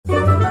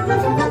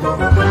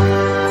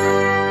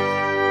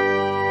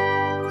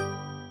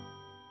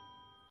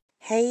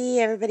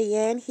everybody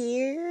in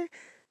here.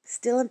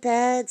 Still in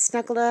bed,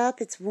 snuggled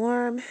up. It's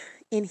warm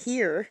in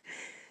here.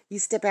 You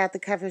step out the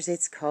covers,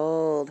 it's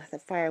cold. The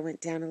fire went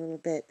down a little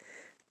bit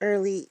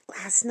early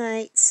last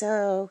night,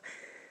 so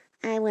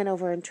I went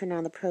over and turned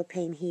on the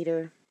propane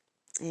heater,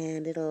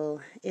 and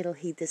it'll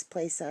heat this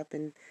place up,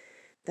 and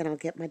then I'll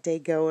get my day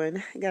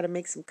going. I got to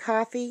make some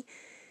coffee.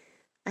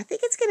 I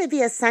think it's going to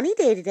be a sunny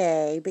day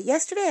today, but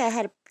yesterday I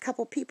had a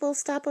couple people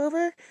stop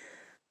over.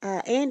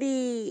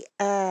 Andy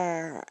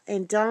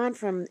and Dawn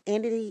from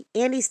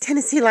Andy's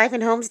Tennessee Life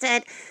and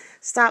Homestead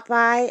stopped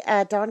by.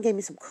 Dawn gave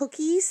me some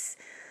cookies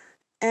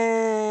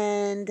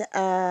and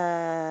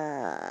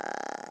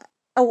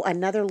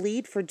another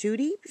lead for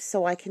Judy,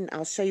 so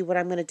I'll show you what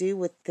I'm going to do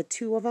with the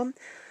two of them.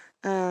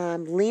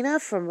 Lena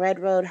from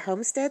Road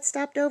Homestead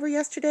stopped over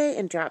yesterday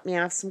and dropped me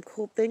off some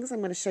cool things.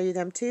 I'm going to show you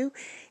them too.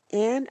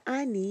 And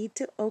I need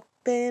to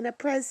open a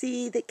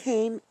Prezi that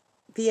came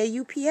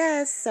via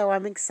UPS, so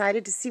I'm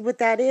excited to see what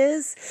that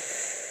is.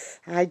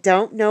 I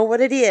don't know what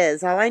it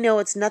is. All I know,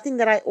 it's nothing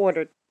that I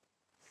ordered.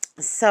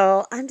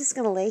 So I'm just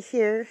going to lay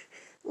here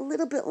a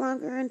little bit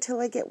longer until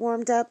I get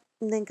warmed up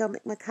and then go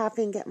make my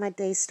coffee and get my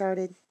day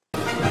started.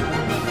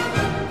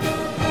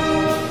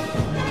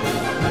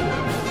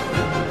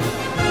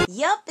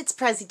 Yep, it's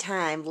Prezi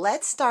time.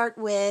 Let's start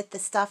with the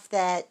stuff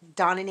that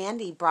Dawn and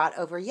Andy brought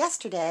over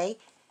yesterday.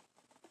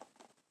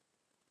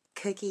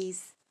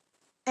 Cookies.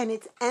 And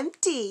it's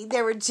empty.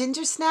 There were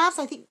ginger snaps,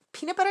 I think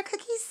peanut butter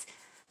cookies.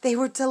 They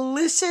were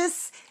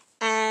delicious.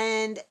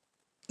 And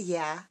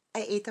yeah,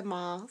 I ate them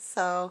all.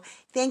 So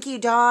thank you.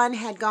 Dawn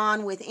had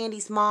gone with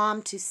Andy's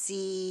mom to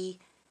see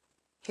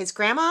his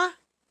grandma.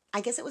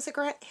 I guess it was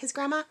his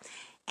grandma.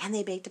 And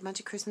they baked a bunch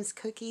of Christmas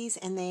cookies.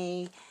 And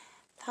they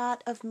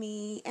thought of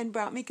me and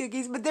brought me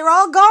cookies. But they're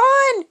all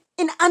gone.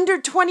 In under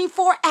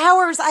 24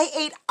 hours, I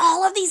ate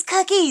all of these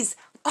cookies.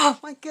 Oh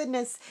my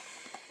goodness.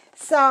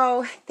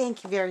 So,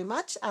 thank you very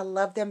much. I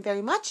love them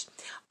very much.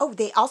 Oh,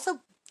 they also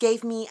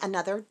gave me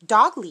another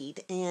dog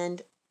lead.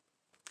 And,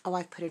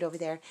 I put it over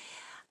there.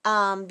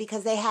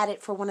 Because they had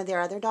it for one of their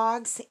other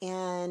dogs.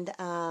 And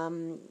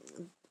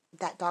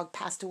that dog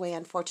passed away,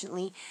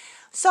 unfortunately.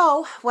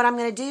 So, what I'm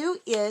going to do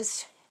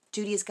is,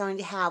 Judy is going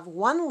to have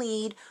one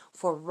lead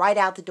for right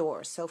out the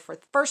door. So, for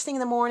first thing in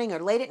the morning or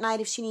late at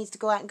night if she needs to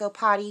go out and go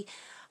potty,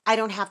 I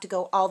don't have to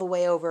go all the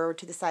way over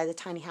to the side of the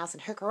tiny house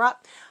and hook her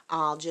up.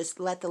 I'll just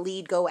let the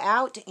lead go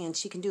out and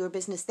she can do her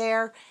business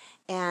there.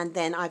 And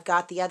then I've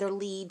got the other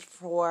lead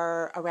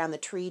for around the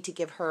tree to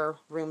give her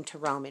room to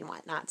roam and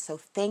whatnot. So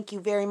thank you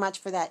very much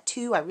for that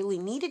too. I really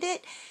needed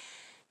it.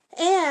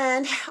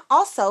 And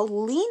also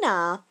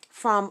Lena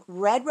from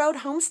Road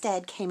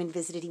Homestead came and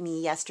visited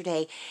me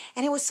yesterday.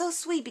 And it was so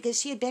sweet because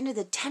she had been to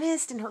the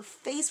dentist and her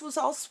face was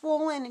all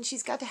swollen and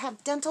she's got to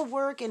have dental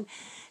work and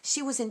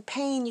she was in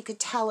pain. You could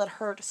tell it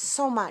hurt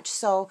so much.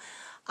 So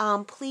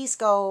please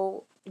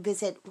go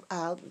visit.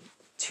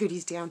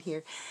 Judy's down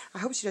here. I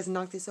hope she doesn't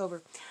knock this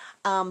over.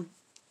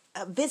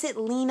 Visit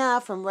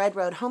Lena from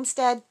Road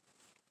Homestead.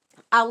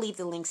 I'll leave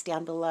the links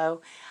down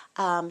below.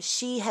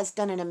 She has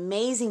done an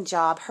amazing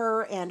job.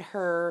 Her and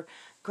her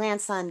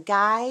grandson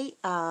Guy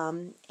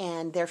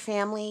and their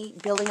family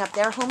building up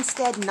their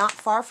homestead not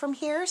far from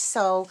here.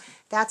 So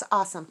that's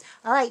awesome.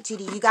 All right,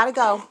 Judy, you got to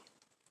go.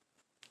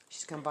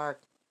 She's going to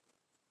bark.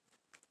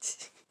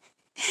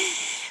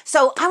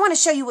 So I want to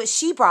show you what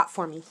she brought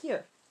for me.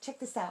 Here, check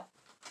this out.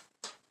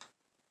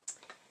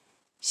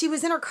 She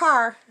was in her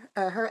car,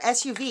 her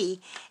SUV,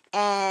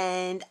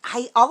 and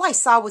all I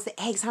saw was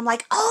the eggs. I'm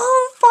like,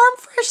 oh, farm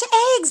fresh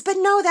eggs. But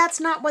no, that's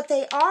not what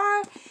they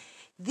are.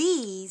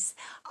 These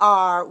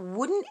are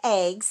wooden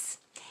eggs,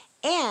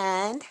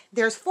 and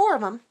there's 4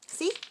 of them.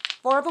 See?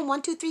 4 of them,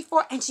 1, 2, 3,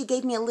 4. And she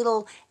gave me a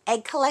little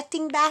egg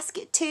collecting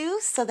basket too,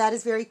 so that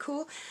is very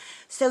cool.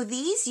 So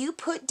these you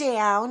put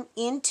down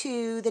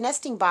into the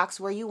nesting box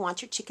where you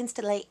want your chickens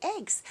to lay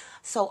eggs.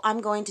 So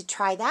I'm going to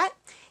try that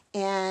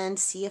and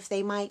see if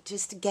they might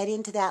just get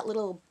into that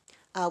little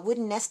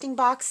wooden nesting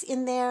box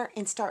in there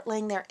and start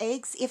laying their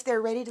eggs if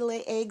they're ready to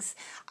lay eggs.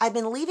 I've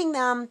been leaving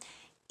them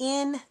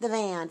in the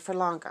van for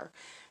longer.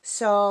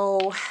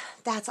 So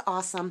that's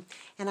awesome.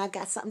 And I've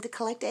got something to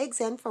collect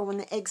eggs in for when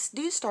the eggs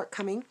do start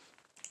coming.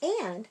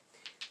 And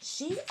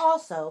she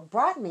also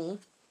brought me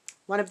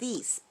one of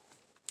these.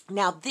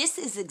 Now this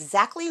is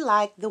exactly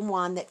like the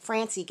one that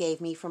Francie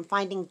gave me from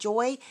Finding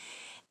Joy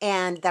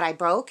and that I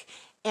broke.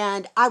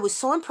 And I was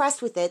so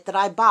impressed with it that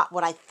I bought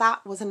what I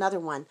thought was another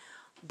one.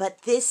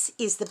 But this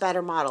is the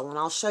better model. And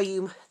I'll show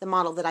you the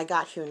model that I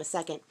got here in a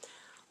second.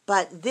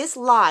 But this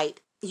light,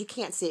 you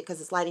can't see it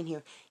because it's light in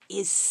here,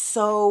 is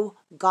so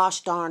gosh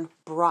darn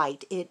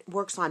bright. It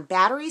works on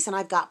batteries, and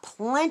I've got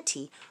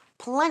plenty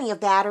of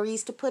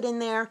batteries to put in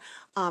there,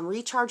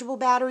 rechargeable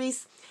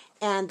batteries.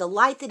 And the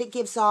light that it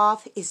gives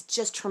off is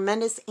just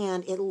tremendous,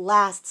 and it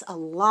lasts a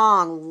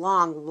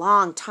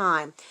long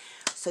time.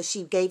 So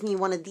she gave me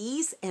one of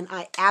these, and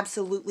I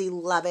absolutely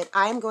love it.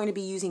 I am going to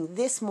be using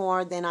this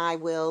more than I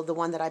will the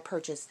one that I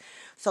purchased.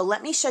 So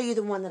let me show you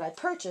the one that I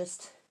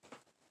purchased.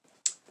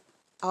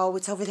 Oh,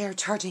 it's over there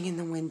charging in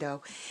the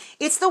window.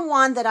 It's the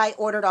one that I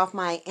ordered off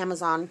my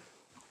Amazon.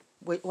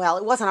 Well,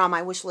 it wasn't on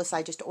my wish list.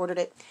 I just ordered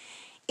it.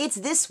 It's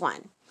this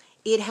one.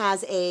 It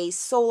has a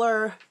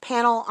solar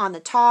panel on the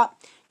top.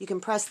 You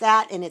can press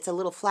that, and it's a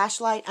little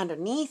flashlight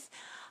underneath.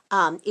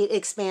 It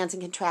expands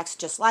and contracts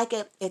just like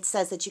it. It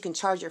says that you can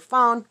charge your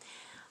phone.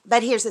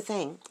 But here's the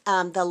thing.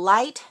 The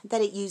light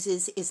that it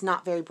uses is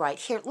not very bright.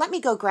 Here, let me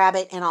go grab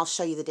it, and I'll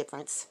show you the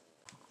difference.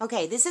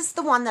 Okay, this is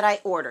the one that I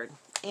ordered,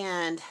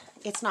 and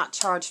it's not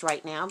charged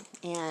right now,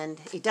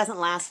 and it doesn't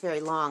last very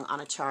long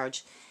on a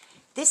charge.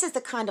 This is the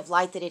kind of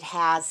light that it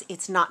has.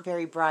 It's not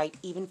very bright,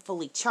 even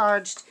fully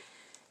charged.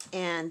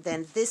 And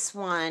then this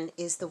one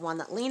is the one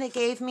that Lena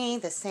gave me,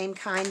 the same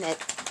kind that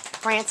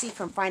Francie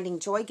from Finding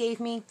Joy gave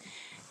me.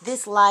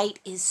 This light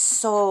is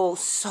so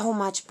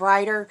much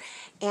brighter,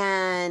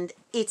 and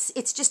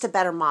it's just a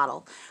better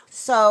model.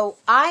 So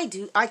I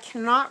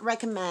cannot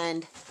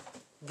recommend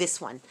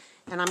this one.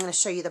 And I'm going to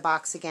show you the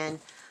box again.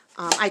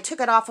 I took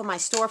it off of my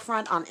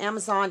storefront on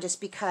Amazon just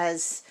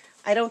because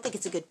I don't think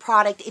it's a good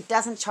product. It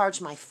doesn't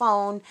charge my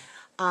phone.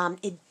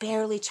 It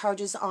barely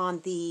charges on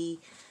the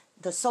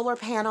solar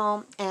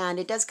panel, and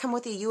it does come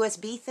with a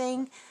USB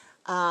thing,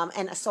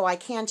 and so I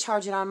can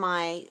charge it on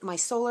my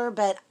solar,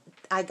 but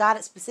I got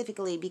it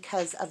specifically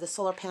because of the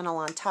solar panel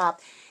on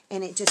top,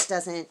 and it just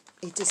doesn't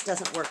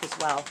work as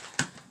well.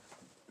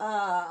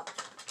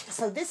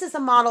 So this is the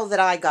model that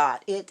I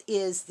got. It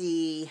is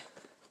the,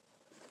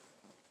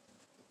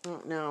 I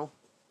don't know,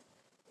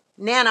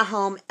 Nana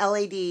Home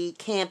LED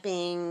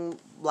camping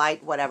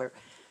light, whatever.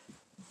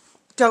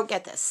 Don't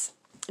get this.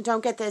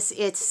 Don't get this.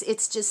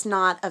 It's just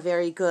not a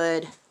very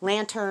good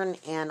lantern,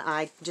 and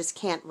I just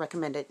can't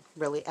recommend it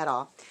really at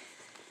all.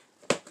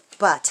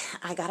 But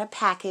I got a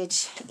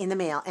package in the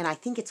mail, and I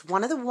think it's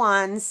one of the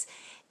ones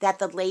that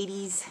the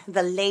ladies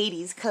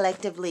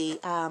collectively,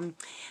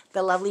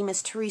 the lovely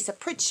Miss Teresa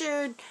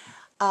Pritchard,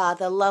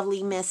 the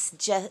lovely Miss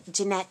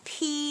Jeanette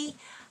P.,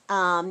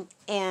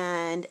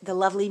 and the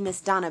lovely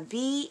Miss Donna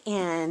B.,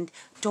 and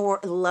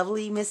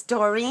lovely Miss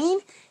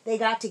Doreen, they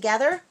got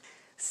together.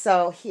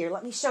 So here,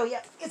 let me show you.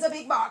 It's a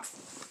big box.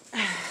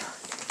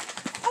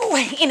 Oh,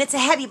 and it's a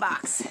heavy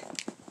box.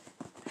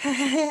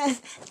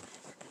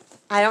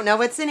 I don't know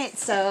what's in it,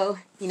 so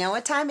you know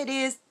what time it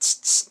is.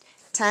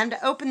 Time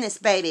to open this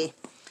baby.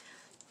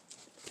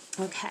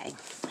 Okay,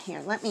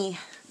 here, let me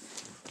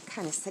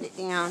kind of set it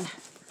down.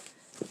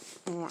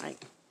 All right.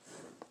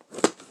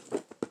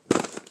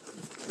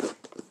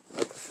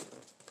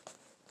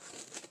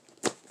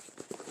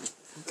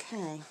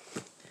 Okay,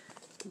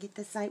 get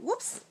this side.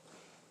 Whoops.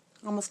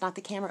 Almost knocked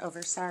the camera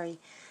over, sorry.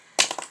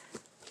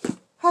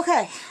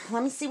 Okay,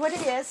 let me see what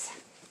it is.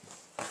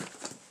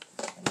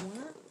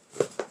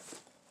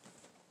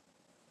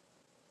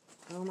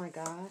 Oh my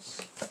gosh.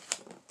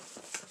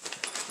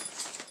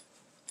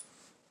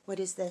 What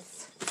is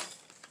this?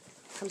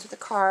 Comes with a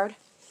card.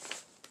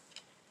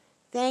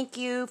 Thank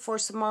you for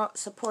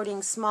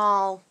supporting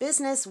small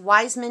business,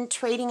 Wiseman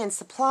Trading and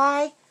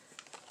Supply.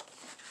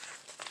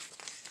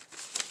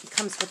 It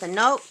comes with a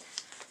note.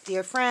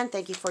 Dear friend,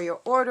 thank you for your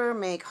order.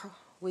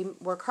 We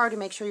work hard to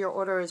make sure your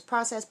order is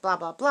processed, blah,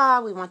 blah,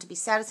 blah. We want to be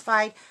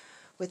satisfied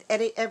with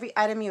every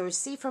item you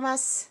receive from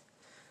us,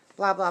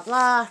 blah, blah,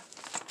 blah.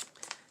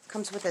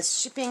 Comes with a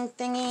shipping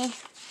thingy.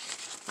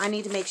 I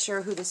need to make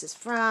sure who this is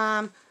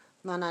from.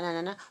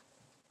 No.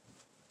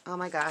 Oh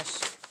my gosh.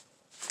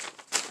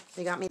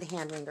 They got me the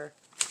hand wringer.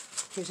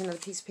 Here's another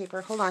piece of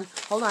paper. Hold on.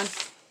 Oh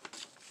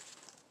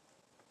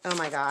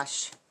my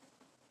gosh.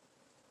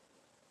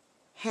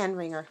 Hand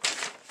wringer.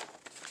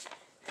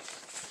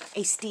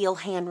 A steel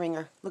hand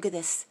wringer. Look at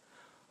this.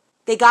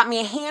 They got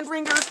me a hand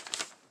wringer.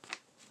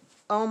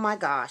 Oh my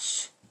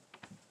gosh.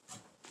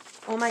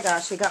 Oh my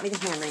gosh, they got me the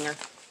hand wringer.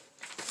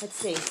 Let's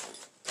see.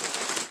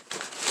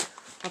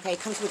 Okay,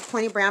 it comes with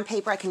plenty of brown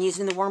paper. I can use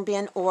it in the worm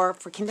bin or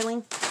for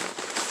kindling.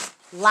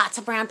 Lots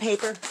of brown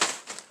paper.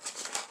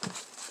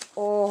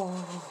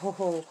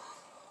 Oh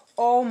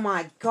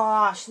my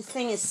gosh, this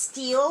thing is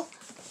steel.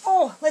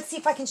 Oh, let's see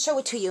if I can show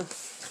it to you.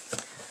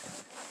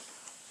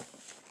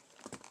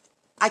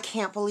 I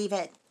can't believe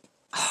it.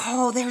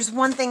 Oh, there's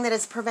one thing that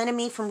has prevented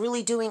me from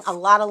really doing a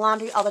lot of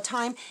laundry all the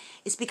time.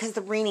 It's because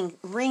of the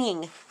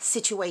ringing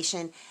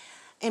situation.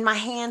 In my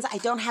hands, I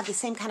don't have the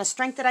same kind of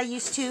strength that I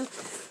used to.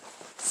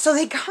 So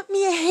they got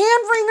me a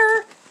hand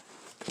wringer.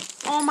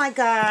 Oh my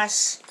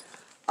gosh.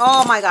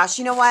 Oh my gosh.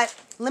 You know what?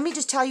 Let me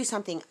just tell you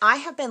something. I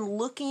have been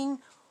looking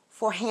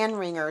for hand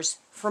wringers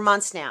for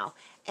months now.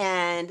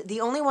 And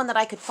the only one that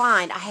I could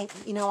find, I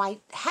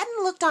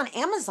hadn't looked on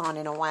Amazon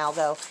in a while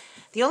though.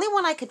 The only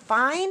one I could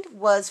find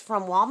was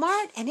from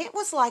Walmart, and it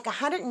was like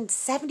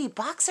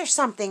 $170 or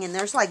something, and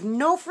there's like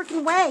no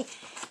freaking way.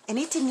 And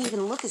it didn't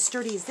even look as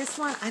sturdy as this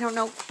one. I don't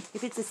know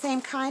if it's the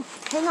same kind.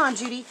 Hang on,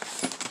 Judy.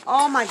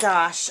 Oh my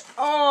gosh.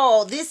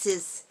 Oh, this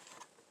is...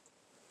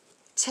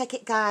 Check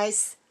it,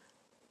 guys.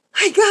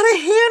 I got a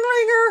hand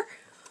wringer.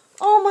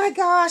 Oh my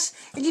gosh.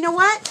 And you know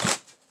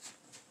what?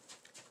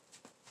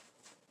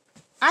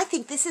 I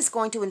think this is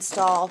going to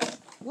install...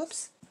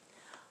 Whoops.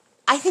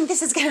 I think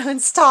this is going to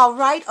install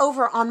right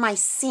over on my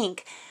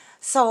sink.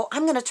 So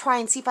I'm going to try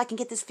and see if I can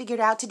get this figured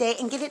out today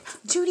and get it.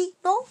 Judy,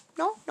 no.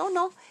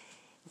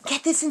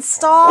 Get this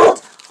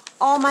installed.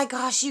 Oh my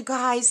gosh, you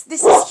guys,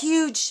 this is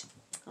huge.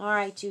 All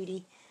right,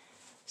 Judy.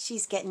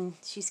 She's getting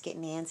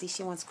antsy.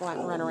 She wants to go out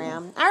and run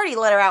around. I already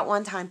let her out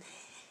one time.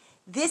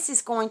 This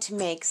is going to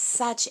make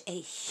such a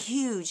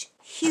huge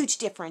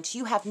difference.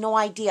 You have no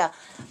idea.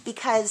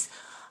 Because,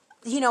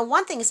 you know,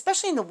 one thing,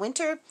 especially in the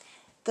winter,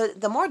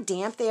 the more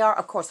damp they are,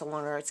 of course, the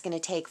longer it's going to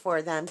take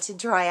for them to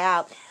dry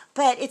out.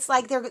 But it's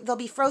like they'll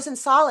be frozen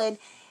solid.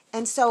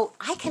 And so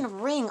I can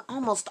wring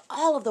almost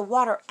all of the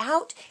water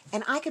out.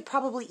 And I could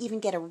probably even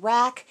get a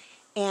rack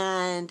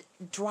and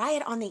dry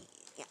it on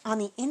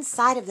the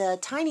inside of the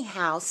tiny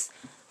house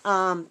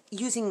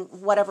using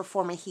whatever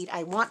form of heat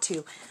I want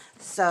to.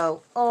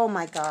 So, oh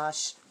my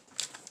gosh,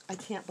 I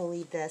can't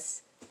believe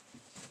this.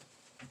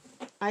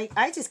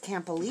 I just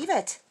can't believe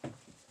it.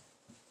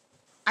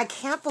 I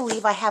can't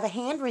believe I have a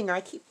hand wringer. I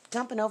keep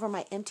dumping over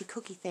my empty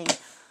cookie thing.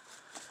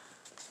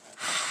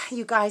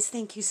 You guys,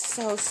 thank you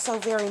so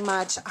very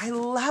much. I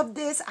love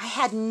this. I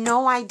had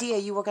no idea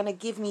you were going to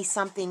give me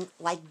something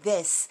like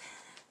this.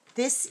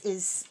 This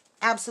is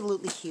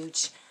absolutely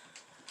huge.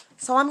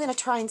 So I'm going to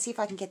try and see if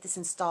I can get this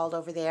installed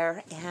over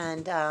there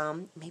and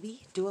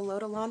maybe do a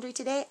load of laundry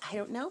today. I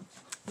don't know.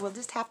 We'll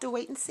just have to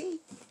wait and see.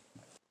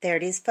 There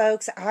it is,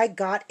 folks. I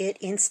got it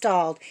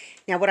installed.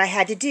 Now what I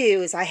had to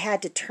do is I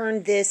had to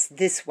turn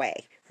this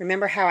way.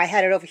 Remember how I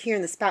had it over here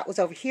and the spout was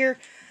over here?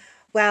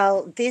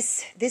 Well,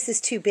 this is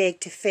too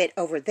big to fit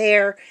over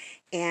there,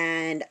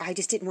 and I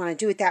just didn't want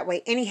to do it that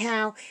way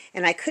anyhow,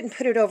 and I couldn't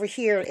put it over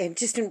here, and it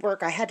just didn't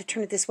work. I had to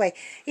turn it this way.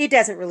 It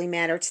doesn't really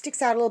matter. It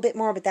sticks out a little bit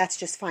more, but that's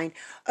just fine.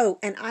 Oh,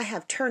 and I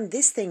have turned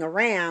this thing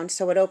around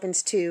so it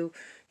opens to,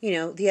 you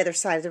know, the other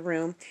side of the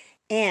room,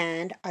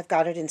 and I've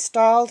got it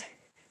installed,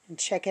 and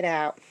check it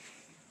out.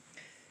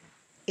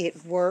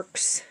 It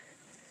works.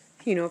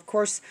 You know, of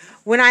course,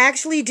 when I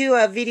actually do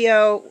a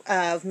video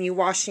of me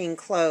washing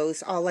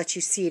clothes, I'll let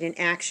you see it in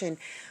action.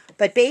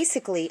 But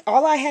basically,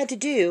 all I had to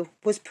do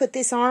was put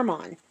this arm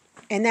on,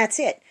 and that's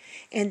it.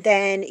 And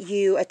then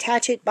you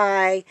attach it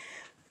by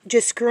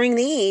just screwing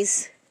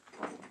these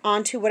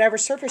onto whatever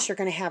surface you're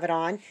going to have it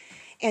on.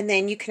 And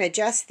then you can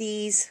adjust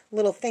these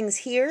little things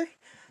here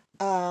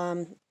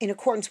in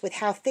accordance with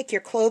how thick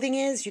your clothing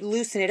is. You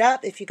loosen it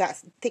up if you got a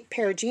thick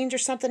pair of jeans or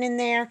something in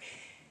there.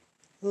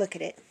 Look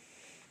at it.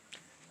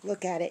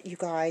 Look at it, you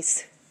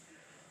guys.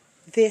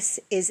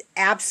 This is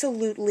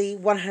absolutely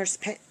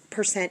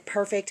 100%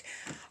 perfect.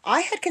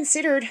 I had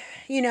considered,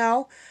 you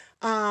know,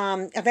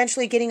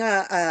 eventually getting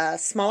a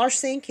smaller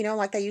sink, you know,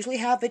 like I usually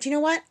have. But you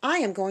know what? I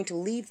am going to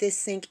leave this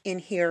sink in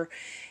here.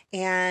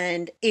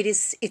 And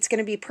it's going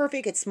to be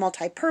perfect. It's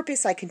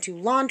multi-purpose. I can do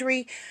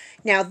laundry.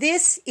 Now,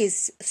 this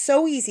is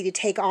so easy to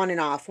take on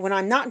and off. When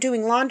I'm not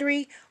doing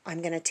laundry,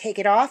 I'm going to take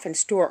it off and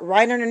store it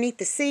right underneath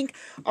the sink.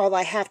 All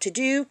I have to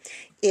do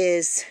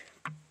is,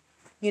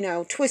 you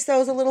know, twist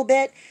those a little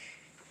bit.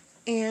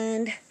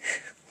 And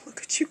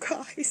look at you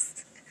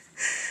guys.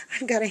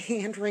 I've got a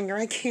hand wringer.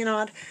 I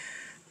can't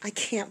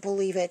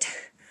believe it.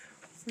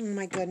 Oh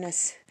my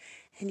goodness.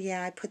 And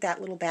yeah, I put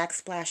that little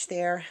backsplash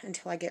there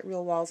until I get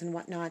real walls and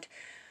whatnot.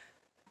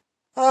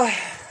 Oh,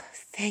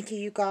 thank you,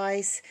 you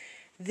guys.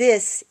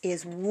 This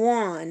is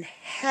one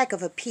heck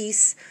of a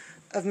piece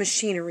of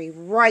machinery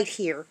right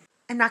here.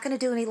 I'm not going to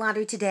do any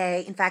laundry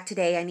today. In fact,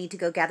 today I need to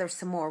go gather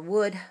some more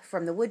wood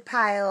from the wood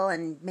pile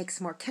and make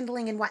some more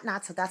kindling and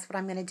whatnot, so that's what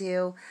I'm going to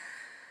do.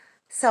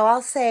 So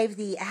I'll save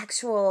the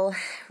actual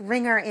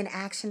wringer in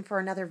action for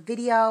another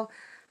video.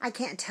 I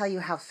can't tell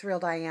you how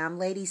thrilled I am.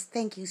 Ladies,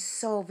 thank you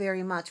so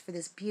very much for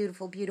this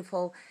beautiful,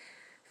 beautiful,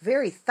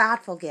 very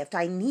thoughtful gift.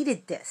 I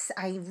needed this.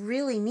 I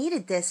really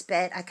needed this,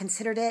 but I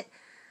considered it,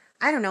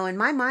 I don't know, in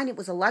my mind it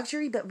was a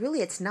luxury, but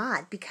really it's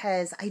not,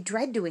 because I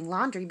dread doing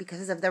laundry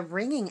because of the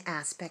wringing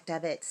aspect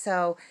of it.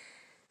 So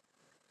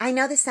I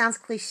know this sounds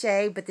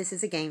cliche, but this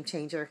is a game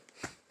changer.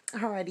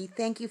 Alrighty,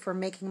 thank you for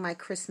making my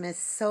Christmas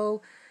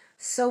so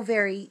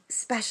very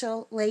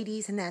special,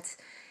 ladies, and that's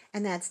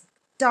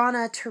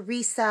Donna,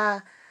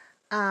 Teresa,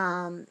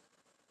 Donna,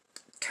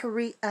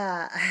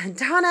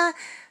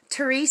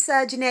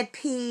 Teresa, Jeanette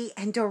P,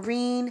 and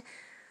Doreen.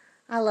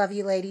 I love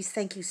you, ladies.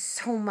 Thank you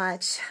so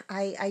much.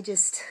 I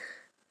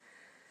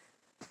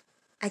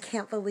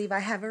can't believe I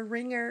have a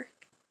wringer.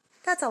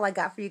 That's all I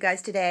got for you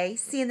guys today.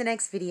 See you in the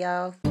next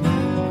video.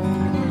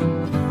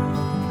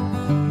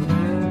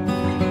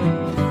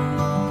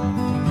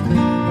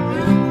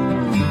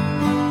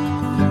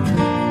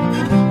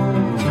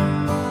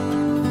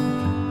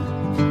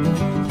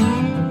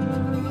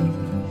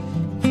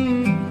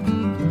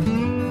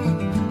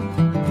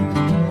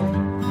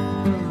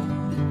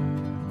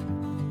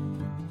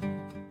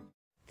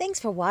 Thanks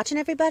for watching,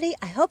 everybody.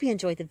 I hope you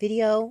enjoyed the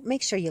video.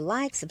 Make sure you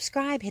like,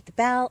 subscribe, hit the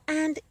bell,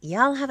 and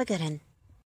y'all have a good one.